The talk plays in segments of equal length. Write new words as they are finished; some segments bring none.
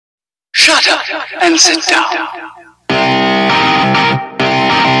Shut up and sit down.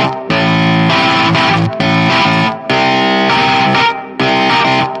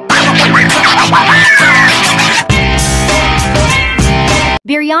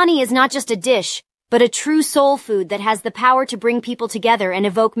 Biryani is not just a dish, but a true soul food that has the power to bring people together and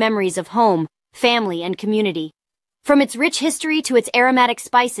evoke memories of home, family, and community. From its rich history to its aromatic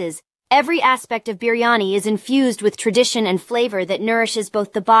spices, every aspect of biryani is infused with tradition and flavor that nourishes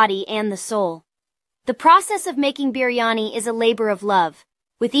both the body and the soul. The process of making biryani is a labor of love,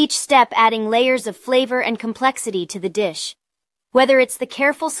 with each step adding layers of flavor and complexity to the dish. Whether it's the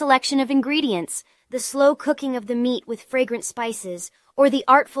careful selection of ingredients, the slow cooking of the meat with fragrant spices, or the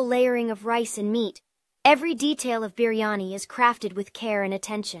artful layering of rice and meat, every detail of biryani is crafted with care and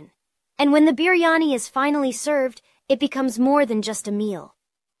attention. And when the biryani is finally served, it becomes more than just a meal.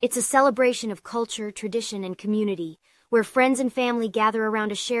 It's a celebration of culture, tradition, and community, where friends and family gather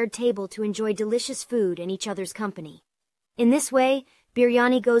around a shared table to enjoy delicious food and each other's company. In this way,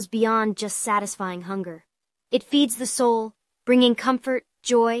 biryani goes beyond just satisfying hunger. It feeds the soul, bringing comfort,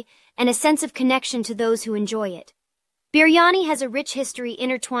 joy, and a sense of connection to those who enjoy it. Biryani has a rich history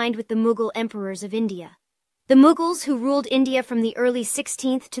intertwined with the Mughal emperors of India. The Mughals, who ruled India from the early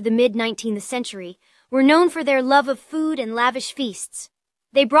 16th to the mid-19th century, were known for their love of food and lavish feasts.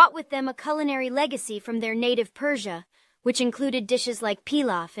 They brought with them a culinary legacy from their native Persia, which included dishes like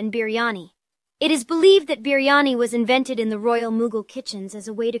pilaf and biryani. It is believed that biryani was invented in the royal Mughal kitchens as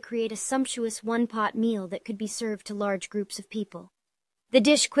a way to create a sumptuous one-pot meal that could be served to large groups of people. The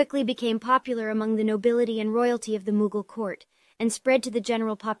dish quickly became popular among the nobility and royalty of the Mughal court, and spread to the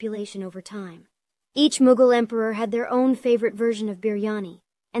general population over time. Each Mughal emperor had their own favorite version of biryani,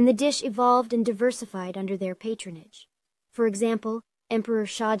 and the dish evolved and diversified under their patronage. For example, Emperor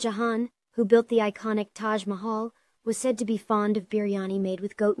Shah Jahan, who built the iconic Taj Mahal, was said to be fond of biryani made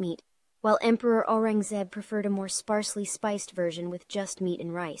with goat meat, while Emperor Aurangzeb preferred a more sparsely spiced version with just meat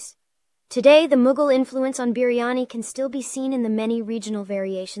and rice. Today, the Mughal influence on biryani can still be seen in the many regional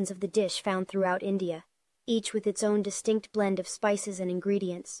variations of the dish found throughout India, each with its own distinct blend of spices and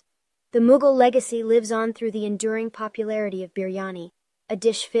ingredients. The Mughal legacy lives on through the enduring popularity of biryani, a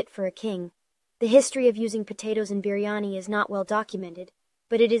dish fit for a king. The history of using potatoes in biryani is not well documented,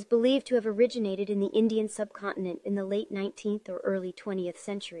 but it is believed to have originated in the Indian subcontinent in the late 19th or early 20th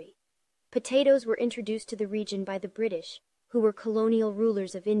century. Potatoes were introduced to the region by the British, who were colonial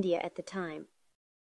rulers of India at the time.